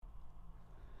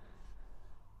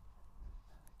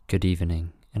Good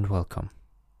evening and welcome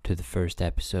to the first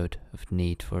episode of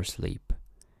Need for Sleep.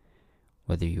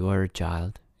 Whether you are a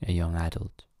child, a young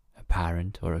adult, a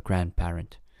parent or a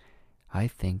grandparent, I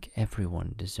think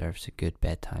everyone deserves a good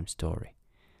bedtime story.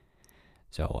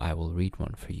 So I will read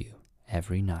one for you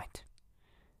every night.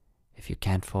 If you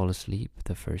can't fall asleep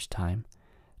the first time,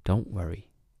 don't worry.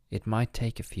 It might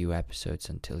take a few episodes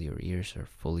until your ears are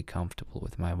fully comfortable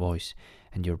with my voice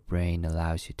and your brain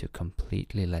allows you to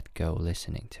completely let go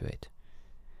listening to it.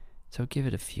 So give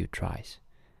it a few tries.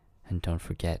 And don't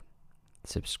forget,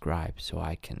 subscribe so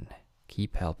I can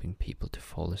keep helping people to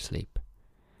fall asleep.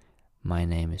 My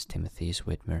name is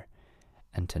Timotheus.widmer,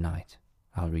 and tonight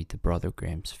I'll read the Brother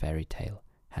Grimm's fairy tale,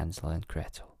 Hansel and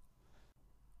Gretel.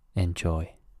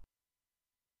 Enjoy.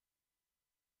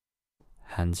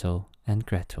 Hansel and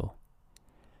Gretel.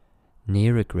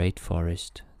 Near a great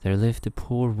forest there lived a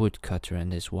poor woodcutter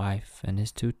and his wife and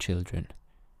his 2 children.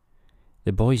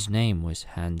 The boy's name was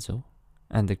Hansel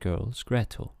and the girl's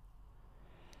Gretel.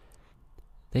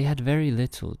 They had very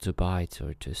little to bite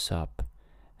or to sup,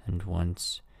 and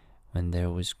once, when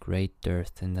there was great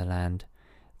dearth in the land,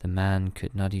 the man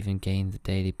could not even gain the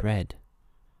daily bread.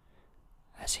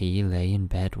 As he lay in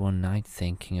bed one night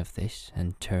thinking of this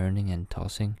and turning and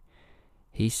tossing,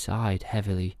 he sighed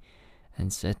heavily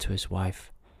and said to his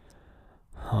wife,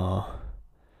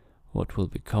 what will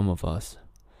become of us?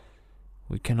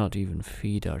 We cannot even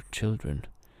feed our children.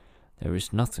 There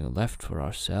is nothing left for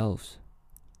ourselves."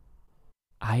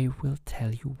 "I will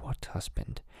tell you what,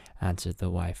 husband," answered the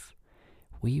wife.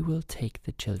 "We will take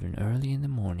the children early in the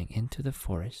morning into the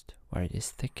forest, where it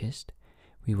is thickest.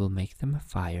 We will make them a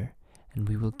fire, and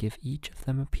we will give each of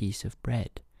them a piece of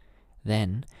bread.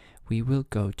 Then we will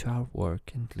go to our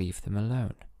work and leave them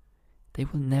alone. They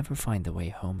will never find the way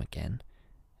home again,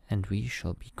 and we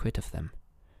shall be quit of them."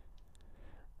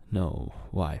 "No,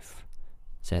 wife,"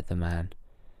 said the man,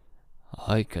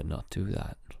 "I cannot do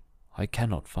that. I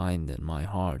cannot find in my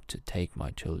heart to take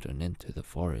my children into the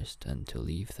forest and to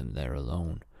leave them there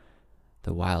alone.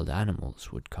 The wild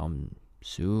animals would come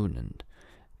soon and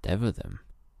devour them."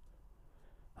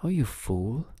 "Oh, you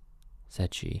fool,"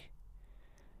 said she.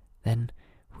 "Then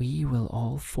we will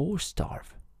all 4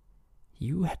 starve.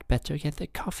 You had better get the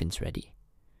coffins ready."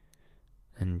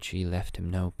 And she left him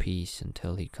no peace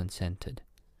until he consented.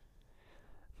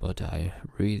 "But I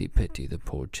really pity the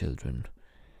poor children,"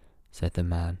 said the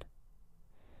man.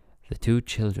 The 2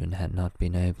 children had not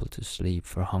been able to sleep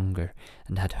for hunger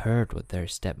and had heard what their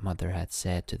stepmother had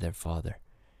said to their father.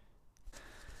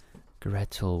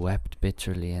 Gretel wept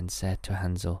bitterly and said to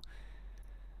Hansel,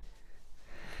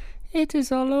 "It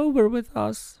is all over with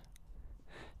us."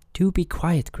 "Do be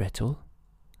quiet, Gretel,"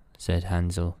 said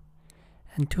Hansel,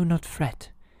 "and do not fret.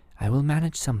 I will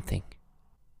manage something."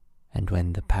 And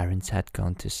when the parents had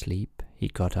gone to sleep, he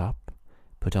got up,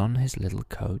 put on his little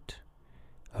coat,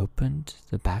 opened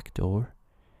the back door,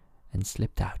 and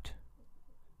slipped out.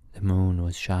 The moon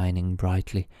was shining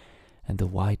brightly, and the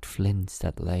white flints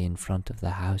that lay in front of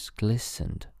the house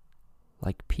glistened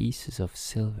like pieces of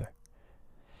silver.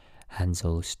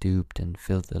 Hansel stooped and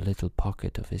filled the little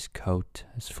pocket of his coat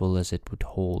as full as it would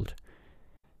hold.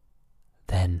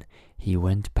 Then he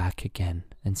went back again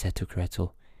and said to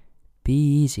Gretel, "Be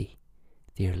easy,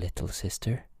 dear little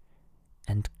sister,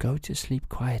 and go to sleep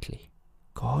quietly.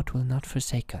 God will not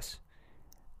forsake us,"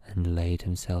 and laid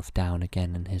himself down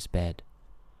again in his bed.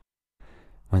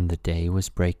 When the day was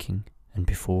breaking, and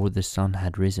before the sun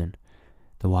had risen,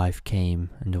 the wife came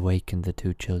and awakened the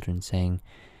 2 children, saying,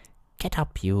 "Get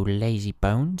up, you lazy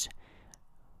bones.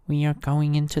 We are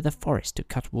going into the forest to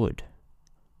cut wood."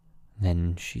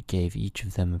 Then she gave each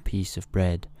of them a piece of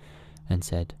bread and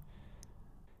said,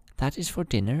 "That is for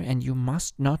dinner, and you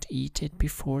must not eat it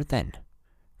before then,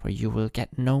 for you will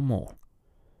get no more."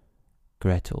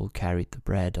 Gretel carried the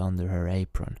bread under her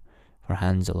apron, for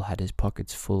Hansel had his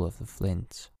pockets full of the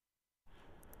flints.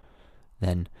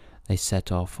 Then they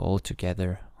set off all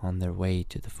together on their way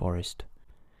to the forest.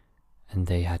 And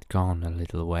they had gone a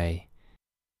little way.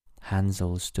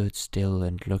 Hansel stood still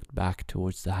and looked back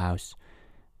towards the house,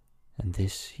 and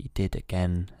this he did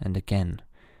again and again,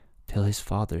 till his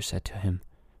father said to him,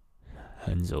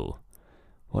 "Hansel,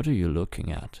 what are you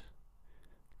looking at?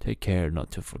 Take care not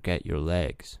to forget your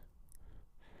legs."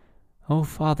 "Oh,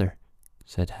 father,"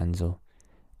 said Hansel,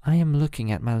 "I am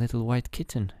looking at my little white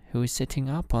kitten, who is sitting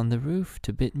up on the roof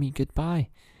to bid me goodbye."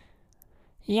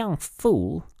 "Young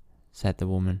fool," said the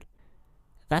woman,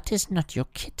 "that is not your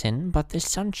kitten, but the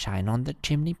sunshine on the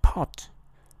chimney pot."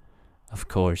 Of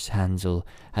course, Hansel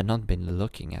had not been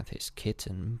looking at his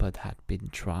kitten, but had been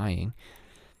trying.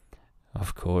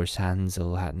 Of course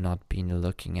Hansel had not been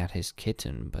looking at his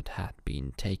kitten, but had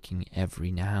been taking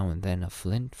every now and then a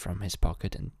flint from his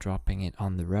pocket and dropping it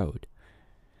on the road.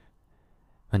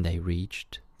 When they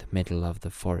reached the middle of the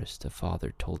forest, the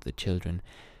father told the children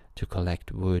to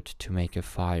collect wood to make a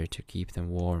fire to keep them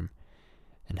warm,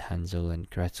 and Hansel and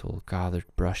Gretel gathered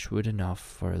brushwood enough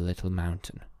for a little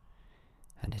mountain,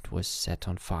 and it was set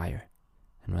on fire.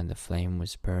 And when the flame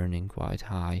was burning quite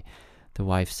high, the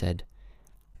wife said,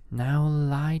 "Now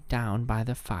lie down by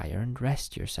the fire and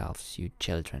rest yourselves, you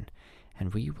children,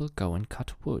 and we will go and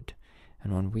cut wood,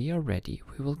 and when we are ready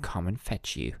we will come and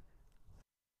fetch you."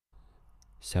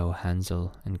 So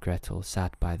Hansel and Gretel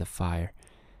sat by the fire,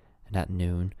 and at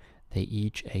noon they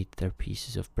each ate their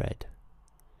pieces of bread.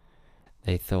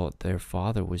 They thought their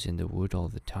father was in the wood all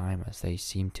the time, as they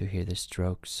seemed to hear the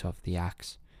strokes of the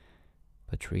axe,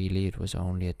 but really it was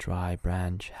only a dry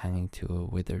branch hanging to a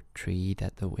withered tree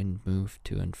that the wind moved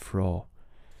to and fro.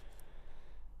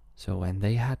 So when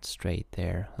they had strayed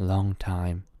there a long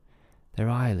time, their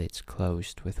eyelids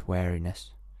closed with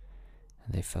weariness,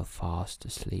 and they fell fast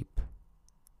asleep.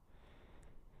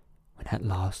 When at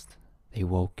last they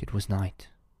woke, it was night,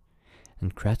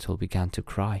 and Gretel began to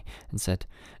cry and said,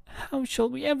 "How shall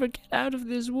we ever get out of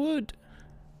this wood?"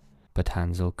 But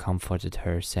Hansel comforted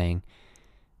her, saying,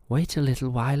 "Wait a little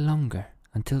while longer,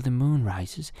 until the moon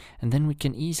rises, and then we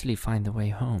can easily find the way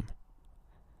home."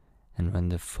 And when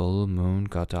the full moon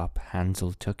got up,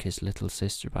 Hansel took his little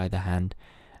sister by the hand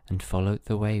and followed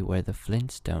the way where the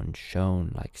flintstones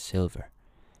shone like silver,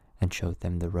 and showed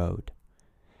them the road.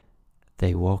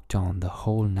 They walked on the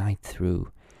whole night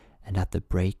through, and at the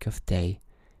break of day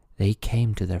they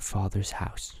came to their father's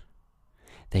house.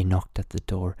 They knocked at the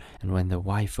door, and when the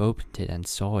wife opened it and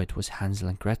saw it was Hansel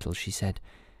and Gretel, she said,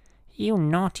 "You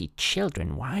naughty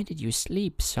children, why did you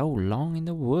sleep so long in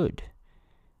the wood?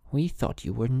 We thought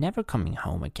you were never coming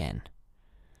home again."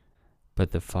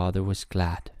 But the father was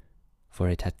glad, for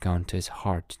it had gone to his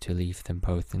heart to leave them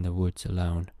both in the woods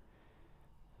alone.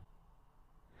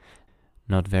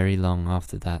 Not very long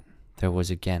after that, there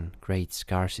was again great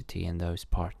scarcity in those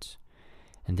parts,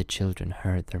 and the children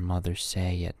heard their mother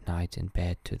say at night in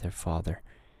bed to their father,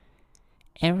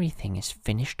 "Everything is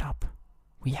finished up.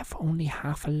 We have only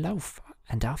half a loaf,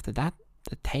 and after that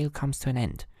the tale comes to an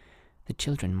end. The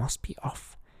children must be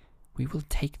off. We will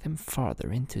take them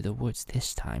farther into the woods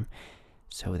this time,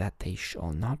 so that they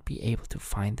shall not be able to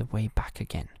find the way back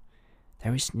again.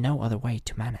 There is no other way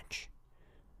to manage."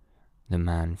 The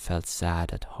man felt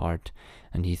sad at heart,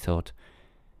 and he thought,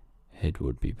 "It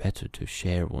would be better to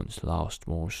share one's last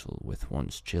morsel with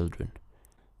one's children."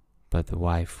 But the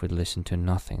wife would listen to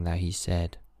nothing that he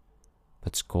said,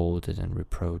 but scolded and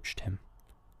reproached him.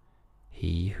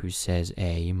 He who says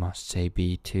A must say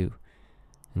B too,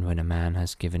 and when a man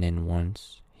has given in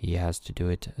once, he has to do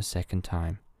it a second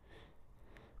time.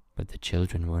 But the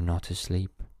children were not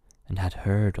asleep, and had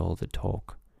heard all the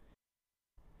talk.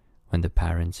 When the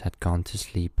parents had gone to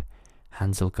sleep,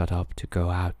 Hansel got up to go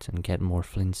out and get more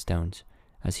flintstones,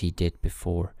 as he did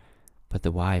before, but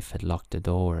the wife had locked the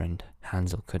door and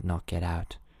Hansel could not get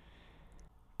out.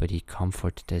 But he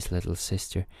comforted his little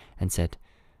sister and said,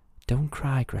 "Don't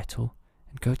cry, Gretel,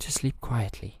 and go to sleep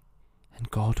quietly,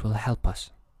 and God will help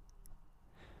us."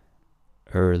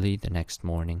 Early the next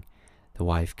morning, the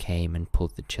wife came and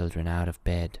pulled the children out of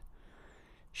bed.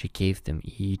 She gave them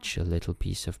each a little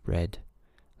piece of bread,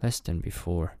 less than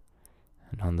before,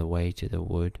 and on the way to the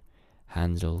wood,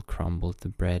 Hansel crumbled the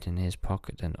bread in his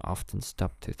pocket and often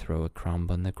stopped to throw a crumb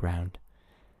on the ground.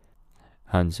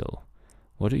 "Hansel,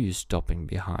 what are you stopping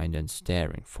behind and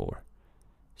staring for?"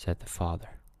 said the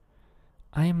father.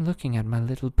 "I am looking at my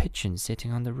little pigeon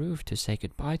sitting on the roof to say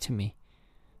goodbye to me,"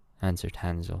 answered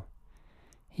Hansel.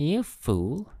 "You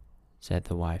fool," said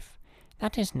the wife.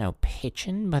 "That is no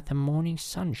pigeon, but the morning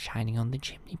sun shining on the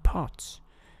chimney pots."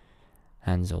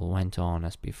 Hansel went on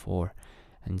as before,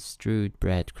 and strewed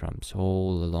breadcrumbs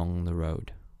all along the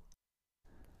road.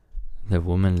 The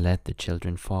woman led the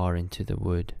children far into the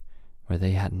wood, where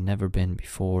they had never been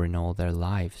before in all their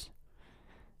lives.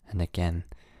 And again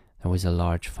there was a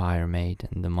large fire made,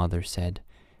 and the mother said,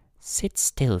 "Sit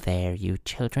still there, you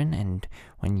children, and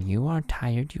when you are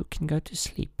tired you can go to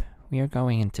sleep. We are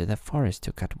going into the forest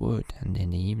to cut wood, and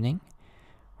in the evening,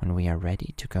 when we are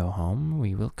ready to go home,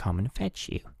 we will come and fetch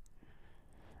you."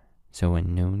 So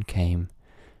when noon came,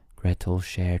 Gretel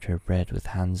shared her bread with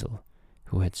Hansel,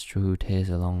 who had strewed his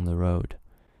along the road.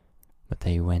 But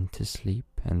they went to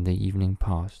sleep, and the evening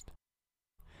passed,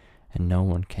 and no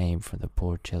one came for the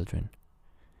poor children.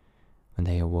 When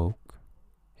they awoke,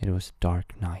 it was a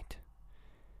dark night,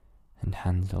 and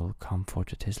Hansel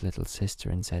comforted his little sister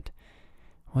and said,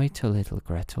 Wait a little,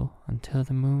 Gretel, until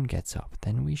the moon gets up,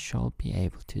 then we shall be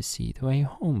able to see the way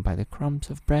home by the crumbs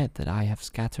of bread that I have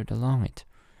scattered along it."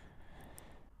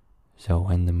 So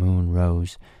when the moon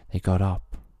rose, they got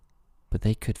up, but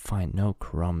they could find no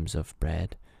crumbs of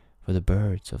bread, for the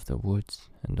birds of the woods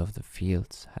and of the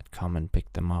fields had come and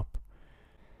picked them up.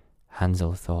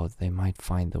 Hansel thought they might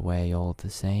find the way all the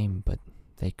same, but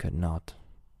they could not.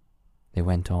 They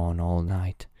went on all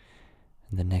night,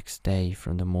 and the next day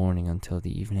from the morning until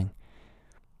the evening,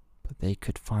 but they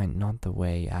could find not the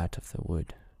way out of the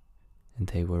wood, and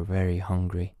they were very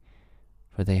hungry,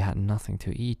 for they had nothing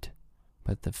to eat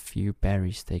but the few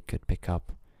berries they could pick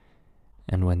up,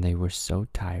 and when they were so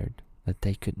tired that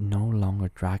they could no longer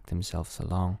drag themselves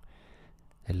along,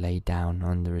 they lay down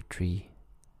under a tree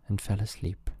and fell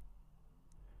asleep.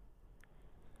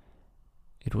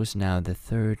 It was now the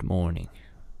 3rd morning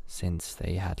since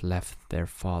they had left their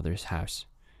father's house.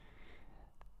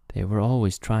 They were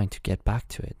always trying to get back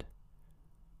to it,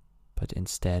 but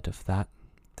instead of that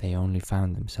they only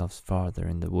found themselves farther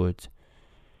in the woods,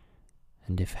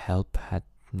 and if help had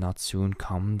not soon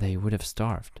come they would have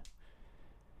starved.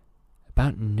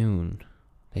 About noon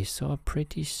they saw a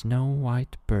pretty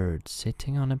snow-white bird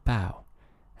sitting on a bough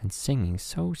and singing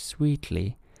so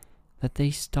sweetly that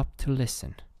they stopped to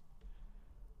listen.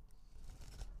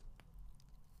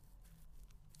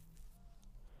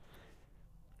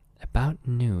 About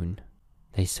noon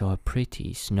they saw a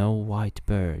pretty snow-white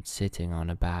bird sitting on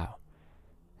a bough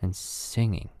and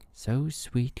singing so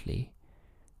sweetly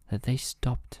that they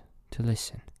stopped to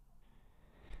listen.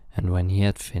 And when he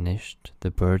had finished,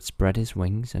 the bird spread his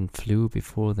wings and flew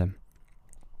before them.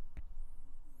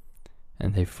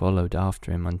 And they followed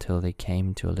after him until they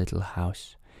came to a little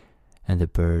house, and the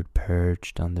bird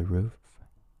perched on the roof.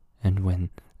 And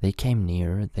when they came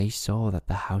nearer, they saw that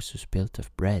the house was built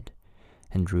of bread,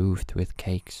 and roofed with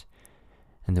cakes,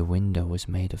 and the window was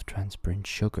made of transparent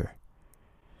sugar.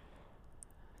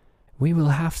 "We will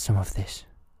have some of this,"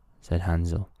 said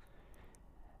Hansel,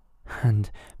 "and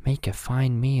make a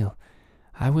fine meal.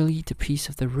 I will eat a piece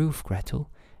of the roof, Gretel,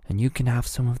 and you can have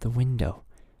some of the window.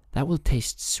 That will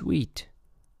taste sweet."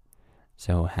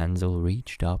 So Hansel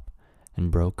reached up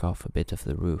and broke off a bit of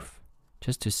the roof,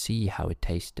 just to see how it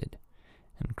tasted,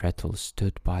 and Gretel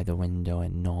stood by the window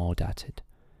and gnawed at it.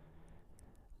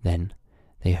 Then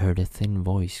they heard a thin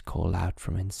voice call out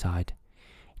from inside,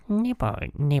 "Nibble,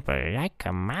 nibble like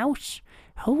a mouse.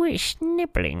 Who is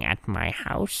nibbling at my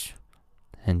house?"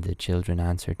 And the children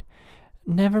answered,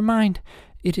 "Never mind,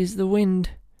 it is the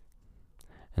wind."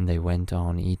 And they went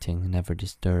on eating, never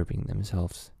disturbing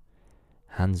themselves.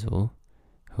 Hansel,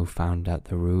 who found out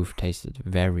the roof tasted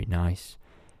very nice,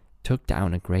 took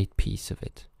down a great piece of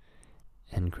it,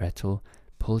 and Gretel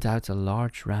pulled out a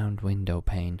large round window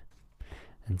pane,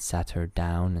 and sat her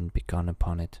down and began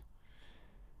upon it.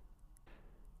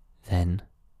 Then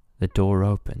the door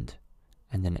opened,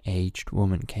 and an aged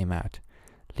woman came out,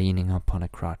 leaning upon a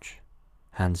crutch.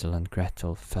 Hansel and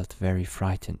Gretel felt very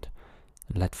frightened,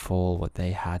 and let fall what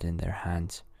they had in their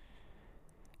hands.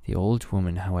 The old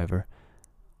woman, however,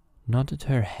 nodded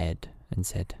her head and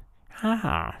said,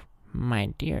 "Ah, my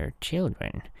dear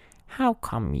children, how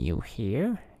come you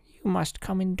here? You must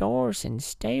come indoors and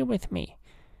stay with me.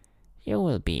 You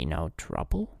will be no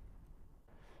trouble."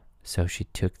 So she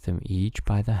took them each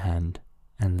by the hand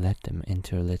and led them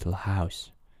into a little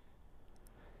house.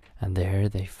 And there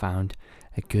they found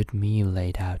a good meal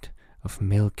laid out of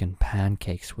milk and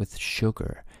pancakes with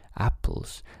sugar,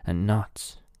 apples, and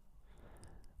nuts.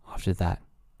 After that,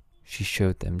 she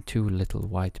showed them 2 little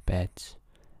white beds,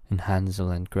 and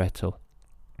Hansel and Gretel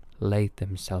laid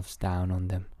themselves down on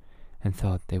them and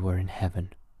thought they were in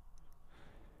heaven.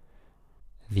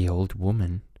 The old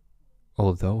woman,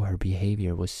 although her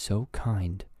behavior was so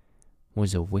kind,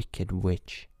 was a wicked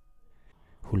witch,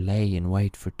 who lay in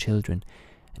wait for children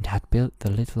and had built the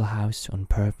little house on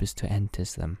purpose to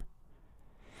entice them.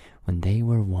 When they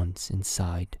were once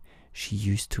inside, she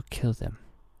used to kill them,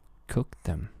 cook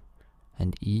them,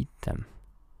 and eat them,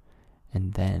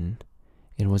 and then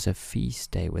it was a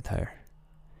feast day with her.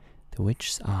 The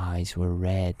witch's eyes were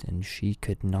red and she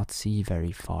could not see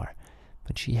very far,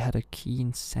 but she had a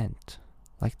keen scent,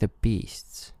 like the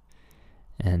beasts,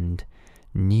 and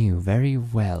knew very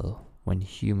well when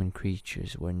human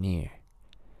creatures were near.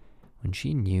 When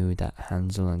she knew that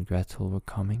Hansel and Gretel were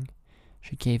coming,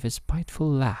 she gave a spiteful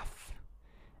laugh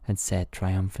and said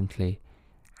triumphantly,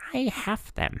 "I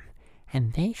have them,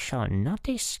 and they shall not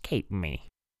escape me."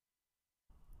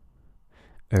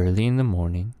 Early in the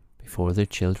morning, before the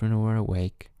children were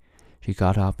awake, she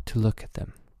got up to look at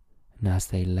them, and as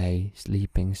they lay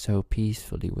sleeping so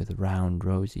peacefully with round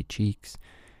rosy cheeks,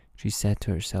 she said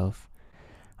to herself.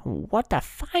 "What a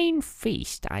fine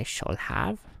feast I shall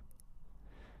have."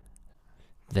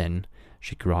 Then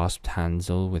she grasped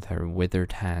Hansel with her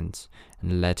withered hands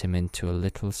and led him into a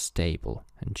little stable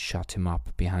and shut him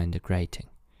up behind a grating.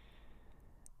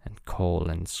 And call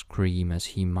and scream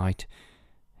as he might,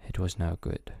 it was no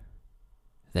good.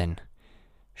 Then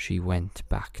she went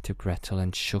back to Gretel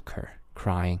and shook her,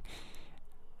 crying,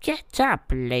 "Get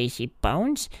up, lazy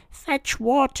bones, fetch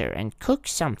water and cook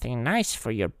something nice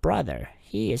for your brother.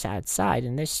 He is outside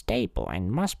in the stable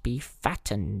and must be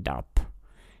fattened up.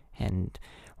 And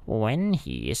when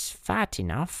he is fat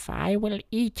enough, I will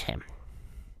eat him."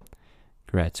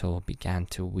 Gretel began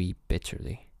to weep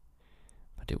bitterly,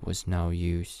 but it was no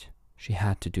use. She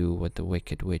had to do what the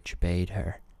wicked witch bade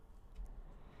her.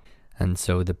 And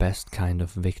so the best kind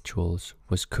of victuals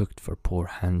was cooked for poor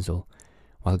Hansel,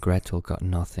 while Gretel got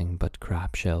nothing but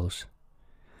crab shells.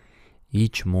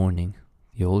 Each morning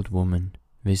the old woman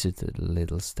visited the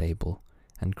little stable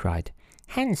and cried,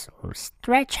 "Hansel,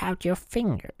 stretch out your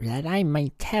finger, that I may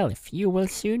tell if you will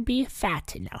soon be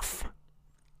fat enough."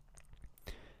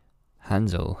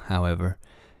 Hansel, however,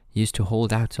 used to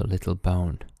hold out a little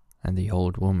bone, and the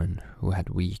old woman, who had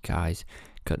weak eyes,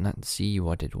 could not see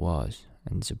what it was,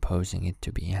 and supposing it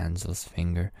to be Hansel's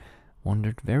finger,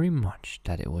 wondered very much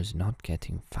that it was not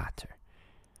getting fatter.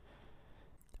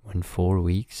 When 4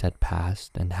 weeks had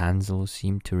passed and Hansel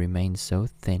seemed to remain so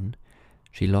thin,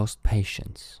 she lost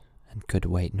patience and could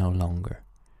wait no longer.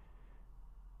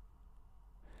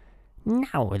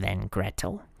 "Now then,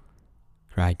 Gretel,"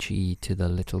 cried she to the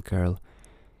little girl,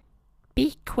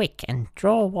 "be quick and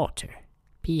draw water.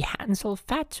 Be Hansel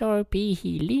fat or be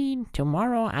he lean,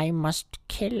 tomorrow I must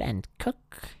kill and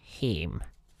cook him."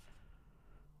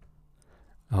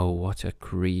 Oh, what a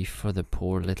grief for the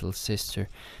poor little sister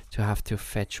to have to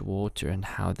fetch water, and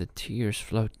how the tears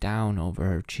flowed down over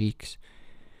her cheeks.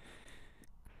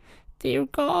 "Dear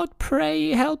God, pray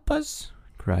help us,"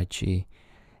 cried she.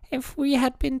 "If we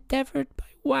had been devoured by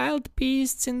wild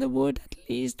beasts in the wood, at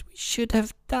least we should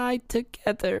have died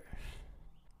together."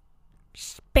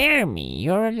 "Spare me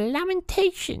your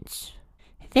lamentations.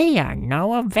 They are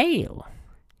no avail."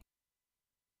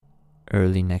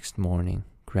 Early next morning,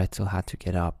 Gretel had to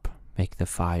get up, make the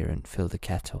fire, and fill the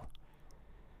kettle.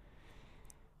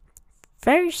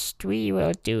 "First we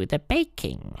will do the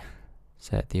baking,"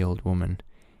 said the old woman.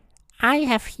 "I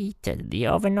have heated the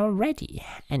oven already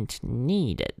and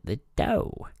kneaded the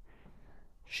dough."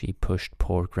 She pushed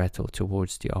poor Gretel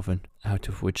towards the oven, out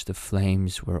of which the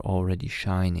flames were already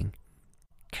shining.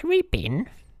 "Creep in,"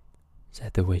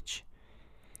 said the witch,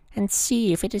 "and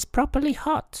see if it is properly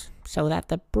hot, so that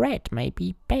the bread may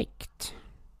be baked."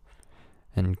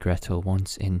 And Gretel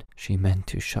once in, she meant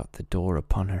to shut the door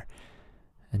upon her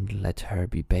and let her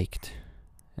be baked,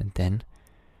 and then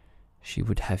she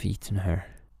would have eaten her.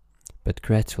 But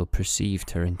Gretel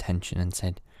perceived her intention and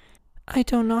said, "I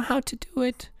don't know how to do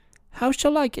it. How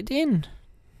shall I get in?"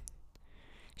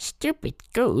 "Stupid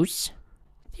goose.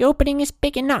 The opening is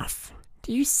big enough.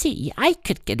 Do you see, I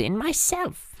could get in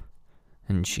myself."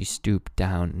 And she stooped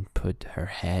down and put her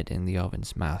head in the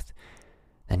oven's mouth.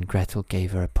 Then Gretel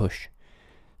gave her a push,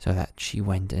 so that she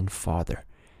went in farther,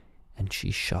 and she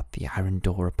shut the iron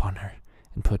door upon her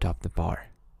and put up the bar.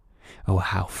 Oh,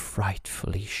 how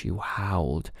frightfully she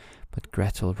howled, but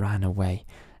Gretel ran away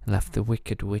and left the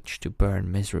wicked witch to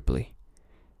burn miserably.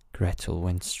 Gretel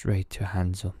went straight to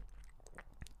Hansel,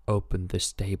 opened the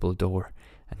stable door,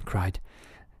 and cried,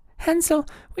 "Hansel,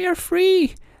 we are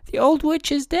free! The old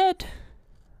witch is dead!"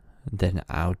 Then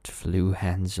out flew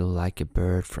Hansel like a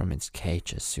bird from its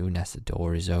cage as soon as the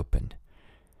door is opened.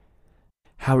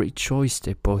 How rejoiced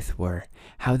they both were,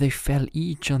 how they fell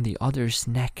each on the other's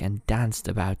neck and danced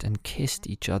about and kissed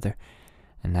each other.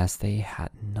 And as they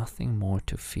had nothing more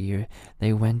to fear,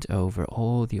 they went over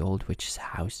all the old witch's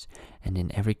house, and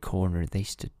in every corner they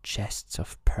stood chests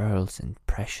of pearls and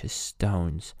precious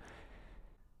stones.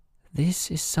 "This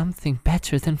is something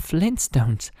better than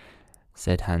flintstones,"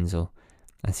 said Hansel,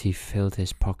 as he filled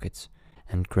his pockets,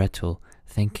 and Gretel,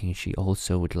 thinking she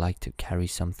also would like to carry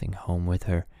something home with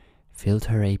her, filled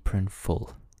her apron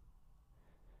full.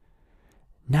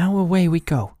 "Now away we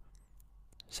go,"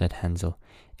 said Hansel,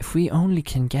 "if we only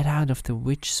can get out of the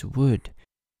witch's wood."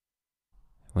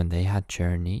 When they had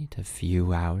journeyed a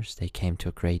few hours, they came to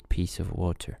a great piece of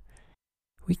water.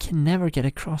 "We can never get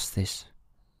across this,"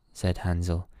 said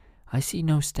Hansel. "I see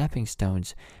no stepping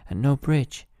stones and no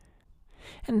bridge."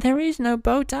 "And there is no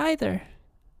boat either,"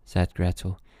 said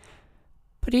Gretel.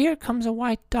 "But here comes a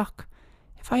white duck.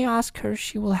 If I ask her,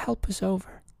 she will help us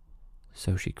over."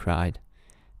 So she cried,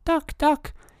 "Duck,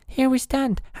 duck, here we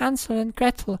stand, Hansel and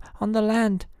Gretel, on the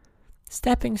land.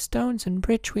 Stepping stones and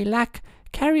bridge we lack.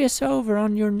 Carry us over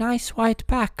on your nice white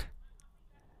back.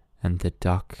 And the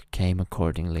duck came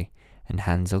accordingly, and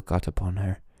Hansel got upon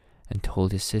her, and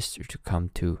told his sister to come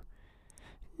too.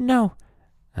 No,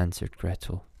 answered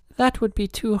Gretel, that would be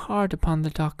too hard upon the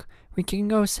duck. We can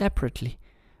go separately,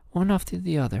 one after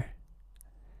the other.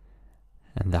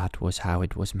 And that was how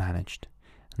it was managed,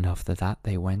 and after that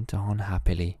they went on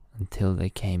happily until they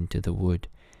came to the wood,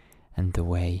 and the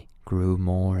way grew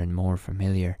more and more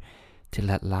familiar, till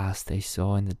at last they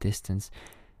saw in the distance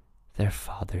their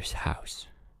father's house.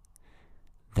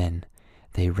 Then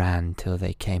they ran till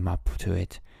they came up to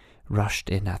it, rushed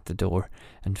in at the door,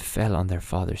 and fell on their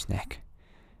father's neck.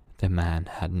 The man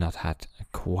had not had a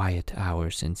quiet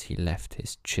hour since he left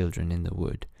his children in the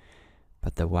wood,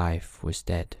 but the wife was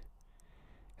dead.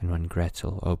 And when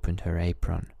Gretel opened her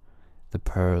apron, the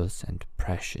pearls and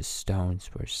precious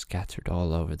stones were scattered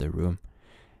all over the room,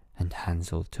 and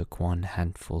Hansel took one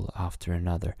handful after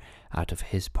another out of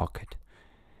his pocket.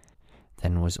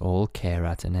 Then was all care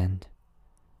at an end,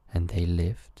 and they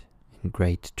lived in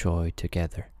great joy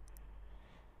together.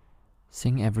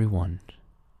 Sing every one,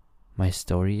 my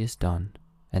story is done,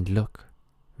 and look,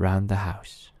 round the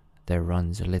house there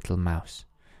runs a little mouse.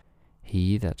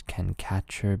 He that can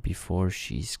catch her before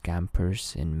she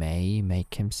scampers in May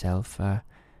make himself a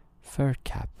fur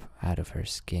cap out of her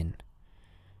skin.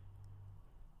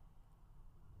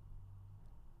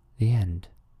 The end,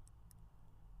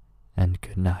 and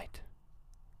good night.